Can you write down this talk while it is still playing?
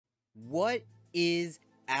what is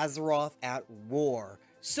Azeroth at War?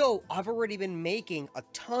 So I've already been making a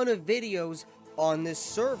ton of videos on this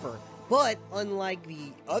server, but unlike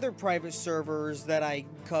the other private servers that I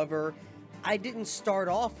cover, I didn't start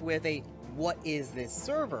off with a what is this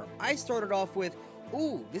server? I started off with,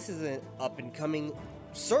 ooh, this is an up and coming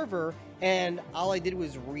server, and all I did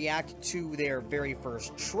was react to their very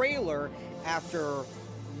first trailer after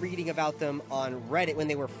reading about them on Reddit when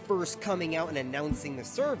they were first coming out and announcing the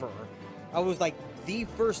server. I was like the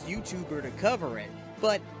first YouTuber to cover it.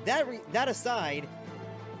 But that aside,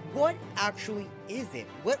 what actually is it?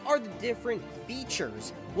 What are the different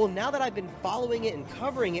features? Well, now that I've been following it and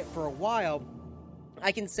covering it for a while,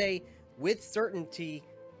 I can say with certainty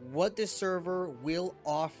what this server will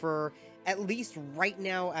offer, at least right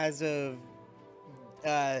now as of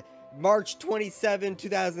March 27,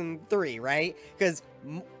 2003, right? Because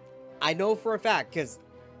I know for a fact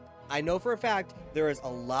there is a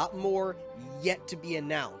lot more yet to be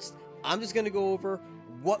announced. I'm just going to go over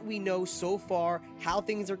what we know so far, how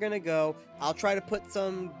things are going to go. I'll try to put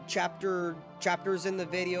some chapters in the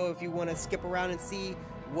video if you want to skip around and see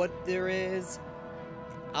what there is.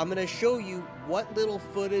 I'm going to show you what little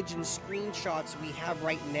footage and screenshots we have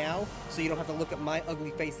right now, so you don't have to look at my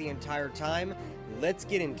ugly face the entire time. Let's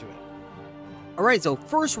get into it. Alright, so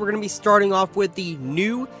first we're going to be starting off with the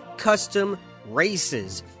new custom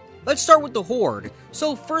races. Let's start with the Horde.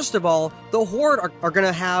 So first of all, the Horde are going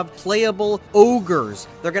to have playable ogres.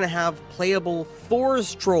 They're going to have playable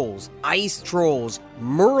forest trolls, ice trolls,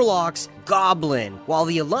 murlocs, goblin. While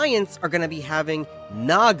the Alliance are going to be having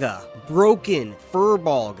Naga, Broken,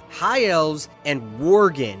 Furbolg, High Elves, and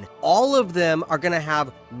Worgen. All of them are going to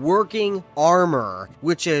have working armor,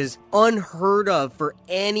 which is unheard of for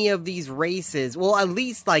any of these races. Well, at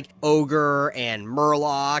least like Ogre and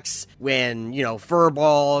Murlocs, when, you know,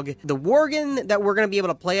 Furbolg. The Worgen that we're going to be able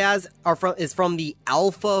to play as is from the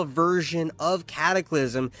alpha version of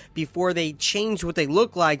Cataclysm before they change what they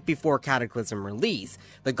look like before Cataclysm release.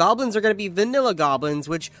 The Goblins are going to be vanilla Goblins,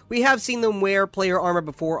 which we have seen them wear player armor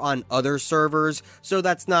before on other servers, so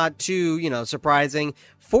that's not too, you know, surprising.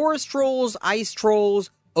 Forest Trolls, Ice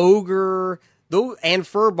Trolls, Ogre, and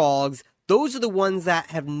Furbolgs, those are the ones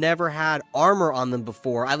that have never had armor on them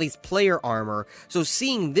before, at least player armor. So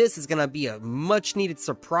seeing this is going to be a much needed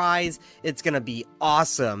surprise. It's going to be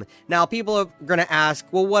awesome. Now people are going to ask,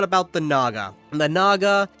 well, what about the Naga? The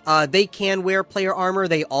Naga, they can wear player armor.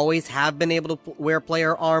 They always have been able to wear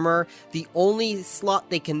player armor. The only slot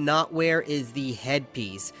they cannot wear is the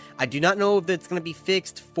headpiece. I do not know if that's going to be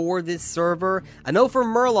fixed for this server. I know for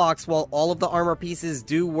Murlocs, while all of the armor pieces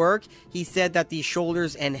do work, he said that the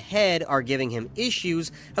shoulders and head are giving him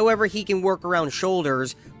issues. However, he can work around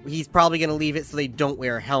shoulders. He's probably going to leave it so they don't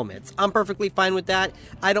wear helmets. I'm perfectly fine with that.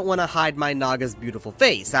 I don't want to hide my Naga's beautiful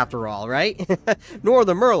face, after all, right? Nor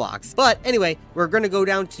the Murlocs. But anyway, we're going to go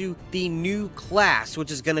down to the new class,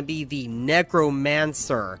 which is going to be the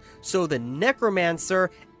Necromancer. So the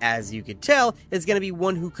Necromancer, as you could tell, is going to be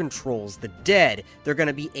one who controls the dead. They're going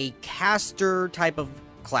to be a caster type of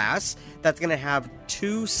class that's going to have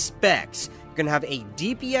two specs. You're going to have a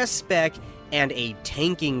DPS spec and a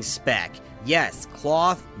tanking spec. Yes,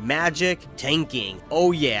 cloth, magic, tanking.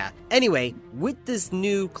 Oh yeah. Anyway, with this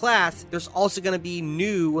new class, there's also going to be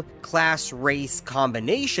new class race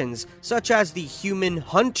combinations, such as the human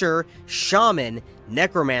hunter, shaman,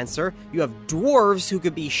 necromancer. You have dwarves who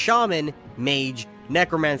could be shaman, mage,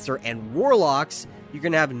 necromancer, and warlocks. You're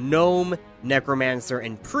going to have gnome, necromancer,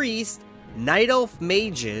 and priest. Night elf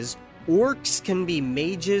mages. Orcs can be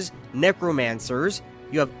mages, necromancers.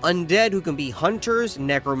 You have undead who can be hunters,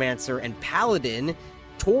 necromancer, and paladin.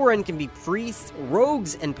 Tauren can be priests,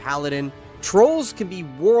 rogues, and paladin. Trolls can be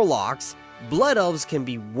warlocks. Blood elves can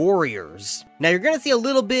be warriors. Now you're going to see a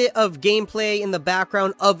little bit of gameplay in the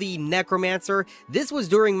background of the Necromancer. This was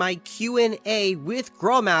during my Q&A with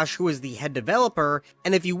Grommash, who is the head developer.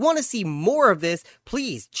 And if you want to see more of this,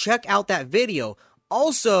 please check out that video.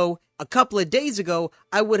 Also, a couple of days ago,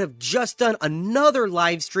 I would have just done another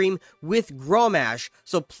live stream with Grommash,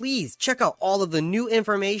 so please check out all of the new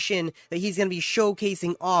information that he's going to be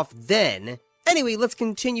showcasing off then. Anyway, let's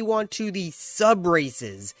continue on to the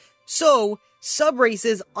sub-races. So,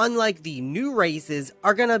 sub-races, unlike the new races,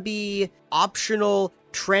 are going to be optional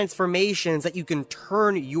transformations that you can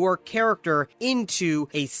turn your character into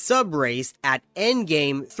a sub-race at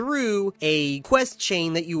endgame through a quest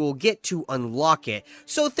chain that you will get to unlock it.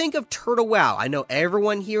 So think of Turtle WoW. I know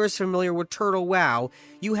everyone here is familiar with Turtle WoW.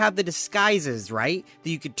 You have the disguises, right? That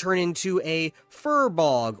you could turn into a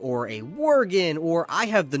Furbolg or a Worgen, or I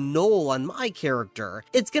have the Gnoll on my character.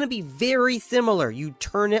 It's going to be very similar. You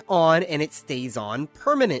turn it on and it stays on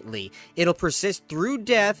permanently. It'll persist through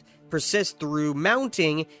death, persist through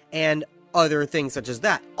mounting, and other things such as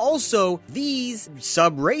that. Also, these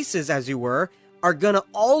sub-races, as you were, are gonna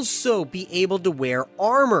also be able to wear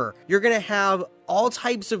armor. You're gonna have all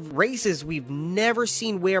types of races we've never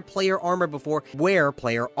seen wear player armor before, wear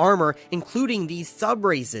player armor, including these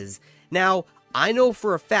sub-races. Now, I know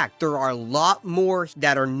for a fact there are a lot more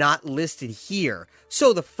that are not listed here.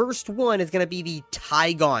 So the first one is going to be the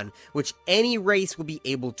Tygon, which any race will be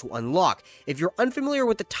able to unlock. If you're unfamiliar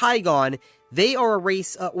with the Tygon, they are a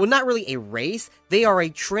race, well, not really a race, they are a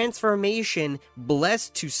transformation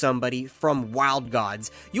blessed to somebody from Wild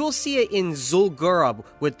Gods. You'll see it in Zul'Gurub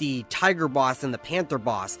with the Tiger Boss and the Panther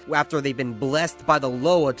Boss, after they've been blessed by the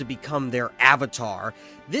Loa to become their avatar.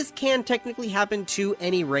 This can technically happen to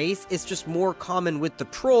any race, it's just more common with the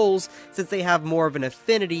Trolls, since they have more of an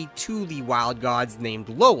affinity to the Wild Gods named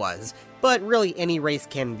Loas. But really, any race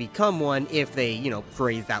can become one if they,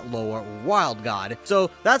 praise that Loa or Wild God.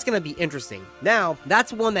 So that's going to be interesting. Now,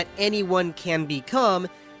 that's one that anyone can become.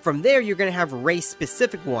 From there, you're going to have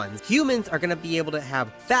race-specific ones. Humans are going to be able to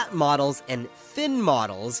have fat models and thin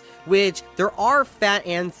models, which there are fat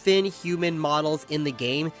and thin human models in the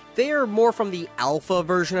game. They are more from the alpha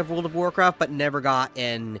version of World of Warcraft, but never got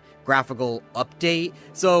an graphical update.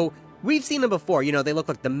 So we've seen them before, they look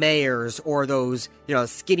like the mayors or those,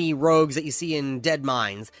 skinny rogues that you see in Dead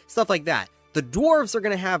Mines, stuff like that. The dwarves are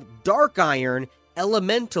going to have dark iron,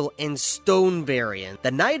 elemental, and stone variant.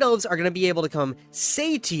 The night elves are going to be able to come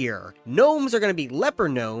satyr. Gnomes are going to be leper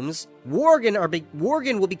gnomes.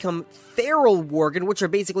 Worgen will become feral Worgen, which are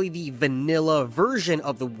basically the vanilla version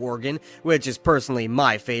of the Worgen, which is personally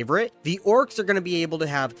my favorite. The orcs are going to be able to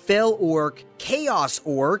have fel orc, chaos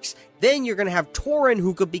orcs. Then you're going to have Tauren,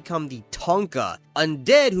 who could become the Tonka.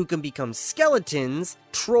 Undead, who can become skeletons.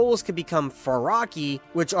 Trolls can become Faraki,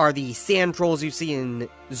 which are the sand trolls you see in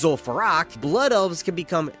Zul'Farrak. Blood elves can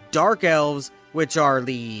become dark elves, which are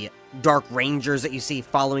the dark rangers that you see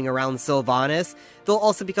following around Sylvanas. They'll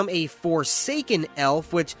also become a Forsaken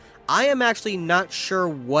elf, which I am actually not sure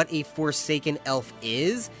what a Forsaken elf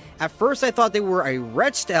is. At first I thought they were a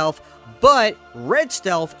Wretched elf, but Wretched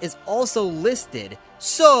elf is also listed.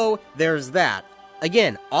 So there's that.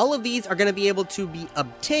 Again, all of these are going to be able to be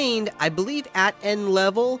obtained, I believe, at end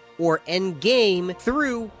level or end game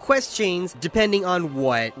through quest chains, depending on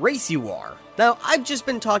what race you are. Now, I've just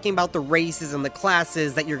been talking about the races and the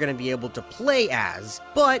classes that you're going to be able to play as,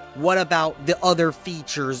 but what about the other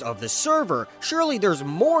features of the server? Surely there's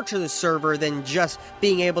more to the server than just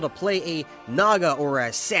being able to play a Naga or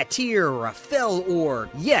a Satyr or a Fel Orc.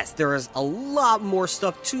 Yes, there is a lot more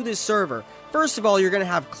stuff to this server. First of all, you're going to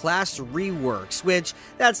have class reworks, which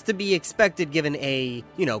that's to be expected given a,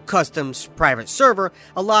 custom private server.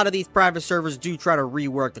 A lot of these private servers do try to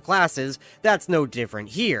rework the classes. That's no different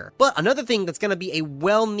here. But another thing that's going to be a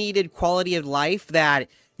well-needed quality of life that,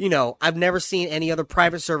 I've never seen any other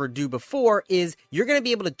private server do before is you're going to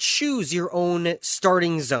be able to choose your own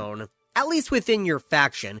starting zone. At least within your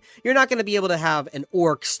faction. You're not going to be able to have an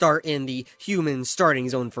orc start in the human starting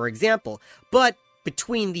zone, for example. But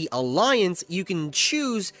between the alliance, you can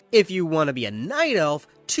choose if you want to be a night elf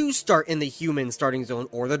to start in the human starting zone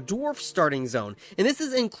or the dwarf starting zone. And this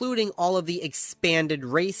is including all of the expanded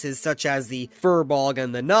races such as the Furbolg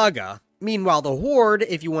and the Naga. Meanwhile, the Horde,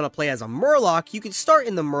 if you want to play as a Murloc, you could start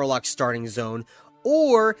in the Murloc starting zone,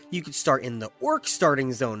 or you could start in the Orc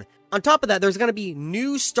starting zone. On top of that, there's going to be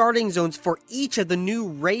new starting zones for each of the new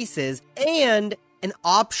races, and an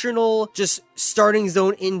optional just starting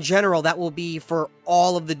zone in general that will be for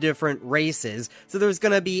all of the different races. So there's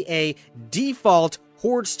going to be a default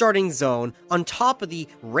Horde starting zone on top of the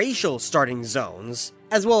racial starting zones,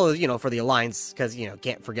 as well as, for the Alliance, because,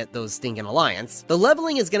 can't forget those stinking Alliance. The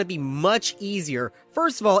leveling is going to be much easier.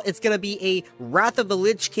 First of all, it's going to be a Wrath of the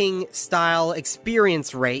Lich King style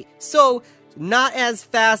experience rate, so not as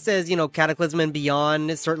fast as, Cataclysm and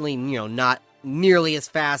Beyond, certainly, not nearly as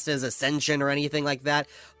fast as Ascension or anything like that,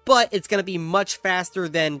 but it's going to be much faster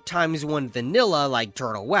than ×1 vanilla like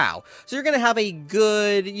Turtle WoW. So you're going to have a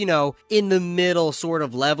good, in the middle sort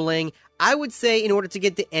of leveling. I would say in order to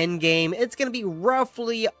get to end game, it's going to be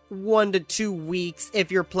roughly 1 to 2 weeks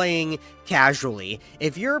if you're playing casually.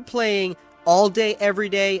 If you're playing all day, every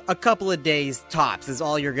day, a couple of days tops is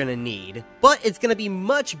all you're gonna need. But it's gonna be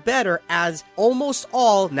much better as almost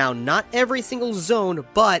all, now not every single zone,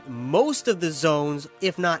 but most of the zones,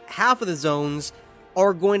 if not half of the zones,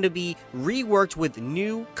 are going to be reworked with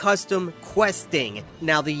new custom questing.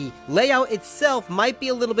 Now, the layout itself might be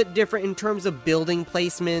a little bit different in terms of building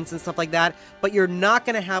placements and stuff like that, but you're not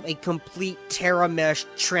going to have a complete Terra Mesh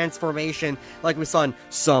transformation like we saw in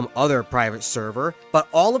some other private server, but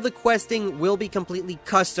all of the questing will be completely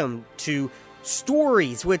custom to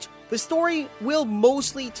stories, which the story will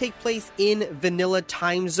mostly take place in vanilla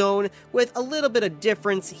time zone with a little bit of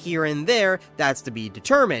difference here and there. That's to be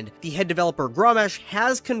determined. The head developer Gromesh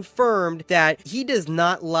has confirmed that he does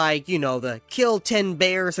not like, you know, the kill 10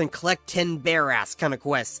 bears and collect 10 bear ass kind of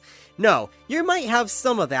quests. No, you might have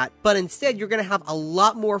some of that, but instead you're going to have a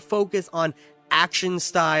lot more focus on action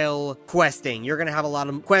style questing. You're going to have a lot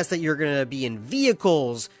of quests that you're going to be in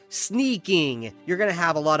vehicles, sneaking. You're going to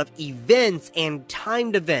have a lot of events and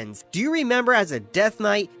timed events. Do you remember as a Death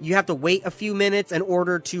Knight, you have to wait a few minutes in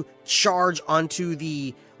order to charge onto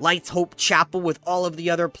the Light's Hope Chapel with all of the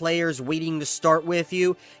other players waiting to start with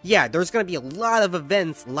you? Yeah, there's going to be a lot of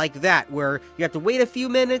events like that where you have to wait a few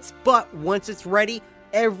minutes, but once it's ready,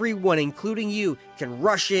 everyone, including you, can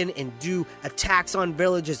rush in and do attacks on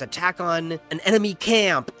villages, attack on an enemy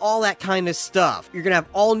camp, all that kind of stuff. You're gonna have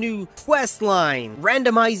all new quest line,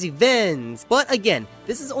 randomized events. But again,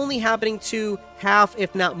 this is only happening to half,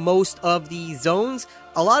 if not most, of the zones.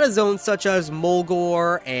 A lot of zones such as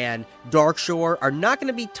Mulgore and Darkshore are not going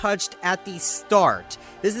to be touched at the start.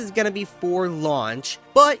 This is going to be for launch,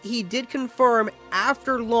 but he did confirm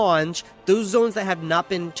after launch, those zones that have not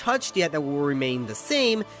been touched yet that will remain the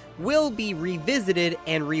same will be revisited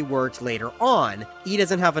and reworked later on. He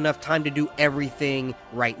doesn't have enough time to do everything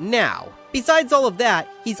right now. Besides all of that,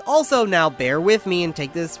 he's also now, bear with me and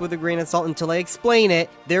take this with a grain of salt until I explain it,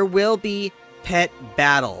 there will be pet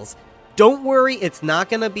battles. Don't worry, it's not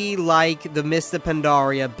going to be like the Mists of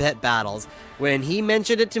Pandaria pet battles. When he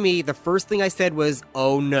mentioned it to me, the first thing I said was,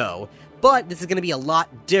 oh no. But this is going to be a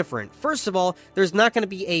lot different. First of all, there's not going to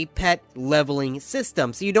be a pet leveling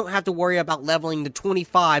system, so you don't have to worry about leveling to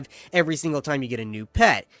 25 every single time you get a new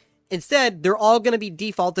pet. Instead, they're all going to be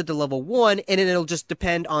defaulted to level 1, and then it'll just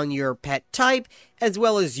depend on your pet type, as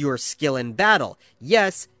well as your skill in battle.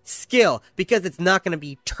 Yes, skill, because it's not going to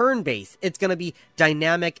be turn-based. It's going to be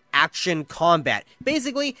dynamic action combat.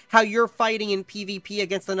 Basically, how you're fighting in PvP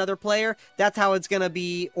against another player, that's how it's going to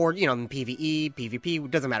be, or, you know, in PvE, PvP,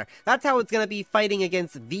 doesn't matter. That's how it's going to be fighting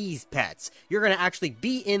against these pets. You're going to actually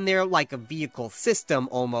be in there like a vehicle system,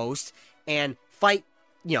 almost, and fight,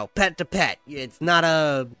 you know, pet to pet. It's not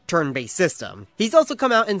a turn-based system. He's also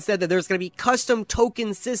come out and said that there's going to be custom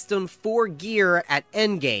token system for gear at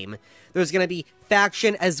endgame. There's going to be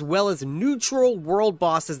faction as well as neutral world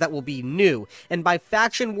bosses that will be new. And by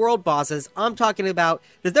faction world bosses, I'm talking about,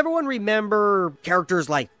 does everyone remember characters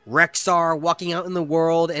like Rexar walking out in the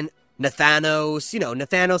world and Nathanos, you know,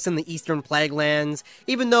 Nathanos in the Eastern Plaguelands?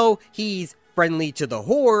 Even though he's friendly to the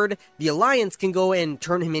Horde, the Alliance can go and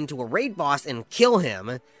turn him into a raid boss and kill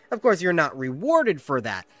him. Of course, you're not rewarded for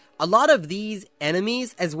that. A lot of these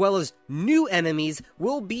enemies, as well as new enemies,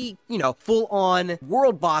 will be, you know, full-on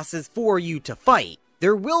world bosses for you to fight.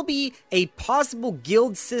 There will be a possible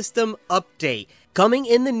guild system update. Coming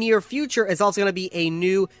in the near future is also going to be a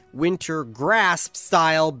new Winter Grasp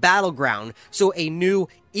style battleground. So a new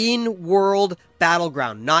in-world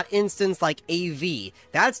battleground, not instance like AV.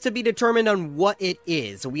 That's to be determined on what it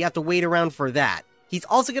is, so we have to wait around for that. He's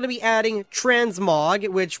also going to be adding Transmog,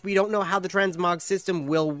 which we don't know how the Transmog system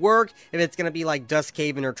will work. If it's going to be like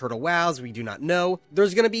Duskhaven or Turtle Wows, we do not know.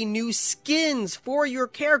 There's going to be new skins for your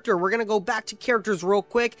character. We're going to go back to characters real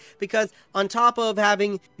quick, because on top of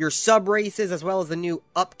having your sub-races as well as the new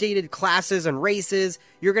updated classes and races,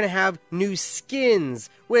 you're going to have new skins,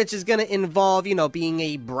 which is going to involve, you know, being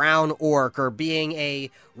a brown orc or being a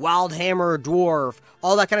wild hammer dwarf,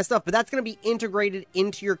 all that kind of stuff. But that's going to be integrated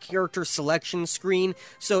into your character selection screen,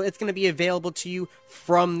 so it's going to be available to you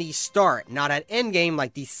from the start, not at endgame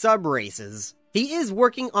like the sub-races. He is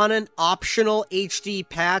working on an optional HD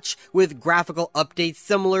patch with graphical updates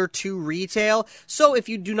similar to retail, so if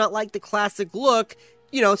you do not like the classic look,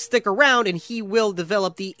 you know, stick around and he will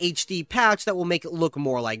develop the HD patch that will make it look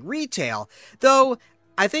more like retail. Though,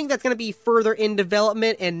 I think that's going to be further in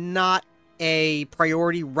development and not a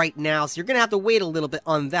priority right now, so you're going to have to wait a little bit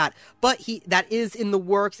on that. But that is in the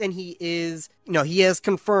works, and he has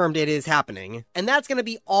confirmed it is happening. And that's going to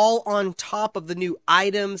be all on top of the new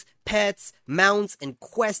items, pets, mounts, and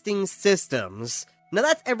questing systems. Now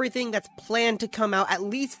that's everything that's planned to come out, at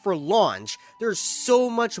least for launch. There's so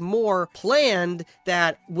much more planned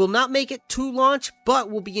that will not make it to launch, but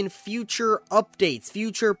will be in future updates,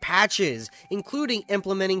 future patches, including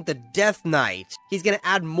implementing the Death Knight. He's going to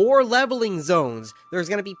add more leveling zones. There's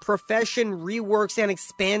going to be profession reworks and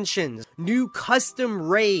expansions, new custom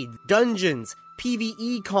raids, dungeons,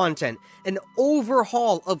 PvE content, an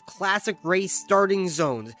overhaul of classic race starting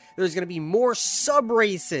zones. There's going to be more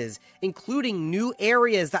sub-races, including new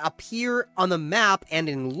areas that appear on the map and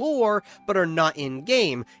in lore, but are not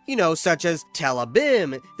in-game, you know, such as Tel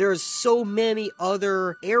Abyss. There's so many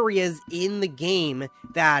other areas in the game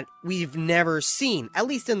that we've never seen, at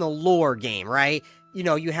least in the lore game, right? You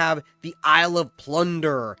know, you have the Isle of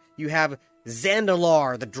Plunder, you have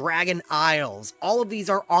Zandalar, the Dragon Isles. All of these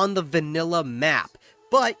are on the vanilla map,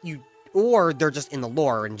 or they're just in the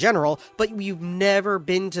lore in general, but you've never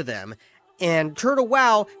been to them. And Turtle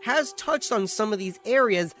WoW has touched on some of these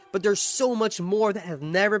areas, but there's so much more that has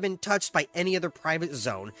never been touched by any other private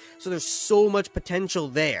zone. So there's so much potential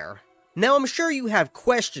there. Now I'm sure you have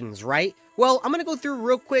questions, right? Well, I'm gonna go through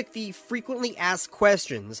real quick the frequently asked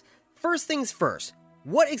questions. First things first.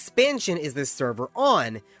 What expansion is this server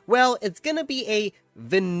on? Well, it's gonna be a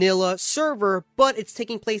vanilla server, but it's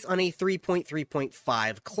taking place on a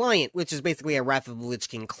 3.3.5 client, which is basically a Wrath of the Lich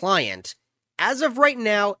King client. As of right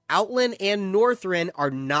now, Outland and Northrend are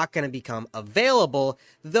not going to become available,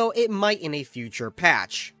 though it might in a future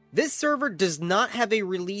patch. This server does not have a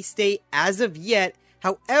release date as of yet.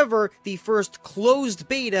 However, the first closed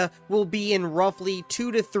beta will be in roughly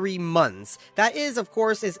 2 to 3 months. That is, of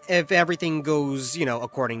course, if everything goes,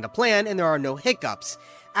 according to plan and there are no hiccups.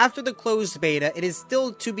 After the closed beta, it is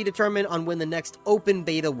still to be determined on when the next open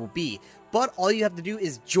beta will be. But all you have to do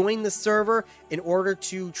is join the server in order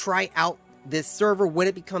to try out this server when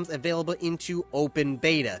it becomes available into open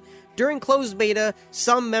beta. During closed beta,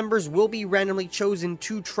 some members will be randomly chosen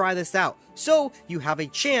to try this out, so you have a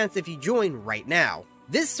chance if you join right now.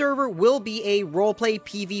 This server will be a roleplay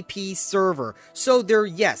PvP server, so there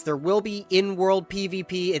will be in-world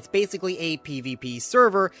PvP. It's basically a PvP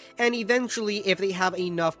server, and eventually, if they have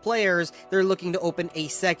enough players, they're looking to open a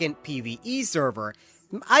second PvE server.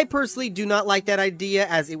 I personally do not like that idea,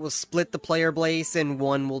 as it will split the player base and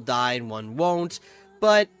one will die and one won't,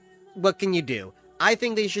 but what can you do? I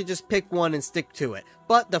think they should just pick one and stick to it.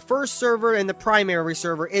 But the first server and the primary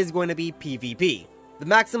server is going to be PvP. The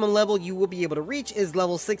maximum level you will be able to reach is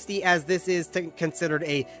level 60, as this is considered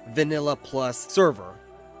a vanilla plus server.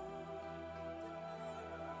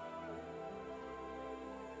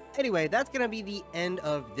 Anyway, that's going to be the end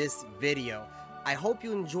of this video. I hope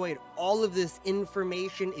you enjoyed all of this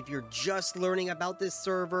information. If you're just learning about this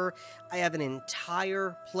server, I have an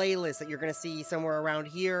entire playlist that you're going to see somewhere around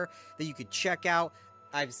here that you could check out.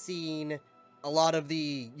 I've seen a lot of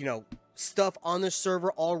the, stuff on the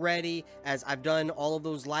server already, as I've done all of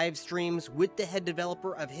those live streams with the head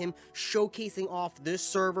developer of him showcasing off this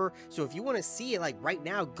server. So if you want to see it like right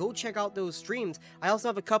now, go check out those streams. I also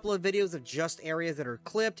have a couple of videos of just areas that are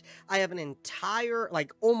clipped. I have an entire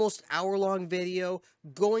almost hour-long video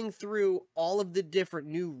going through all of the different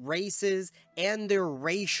new races and their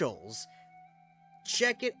racials.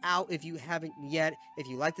 Check it out if you haven't yet. If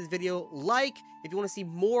you like this video, if you want to see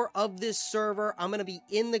more of this server, I'm going to be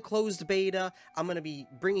in the closed beta. I'm going to be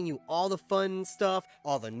bringing you all the fun stuff,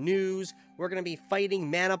 all the news. We're going to be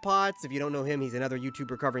fighting Manapots. If you don't know him, he's another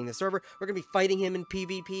YouTuber covering the server. We're going to be fighting him in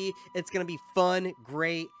PvP. It's going to be fun,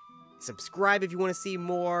 great. Subscribe if you want to see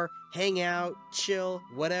more. Hang out, chill,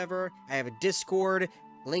 whatever. I have a Discord,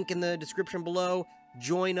 link in the description below.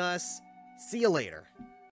 Join us. See you later.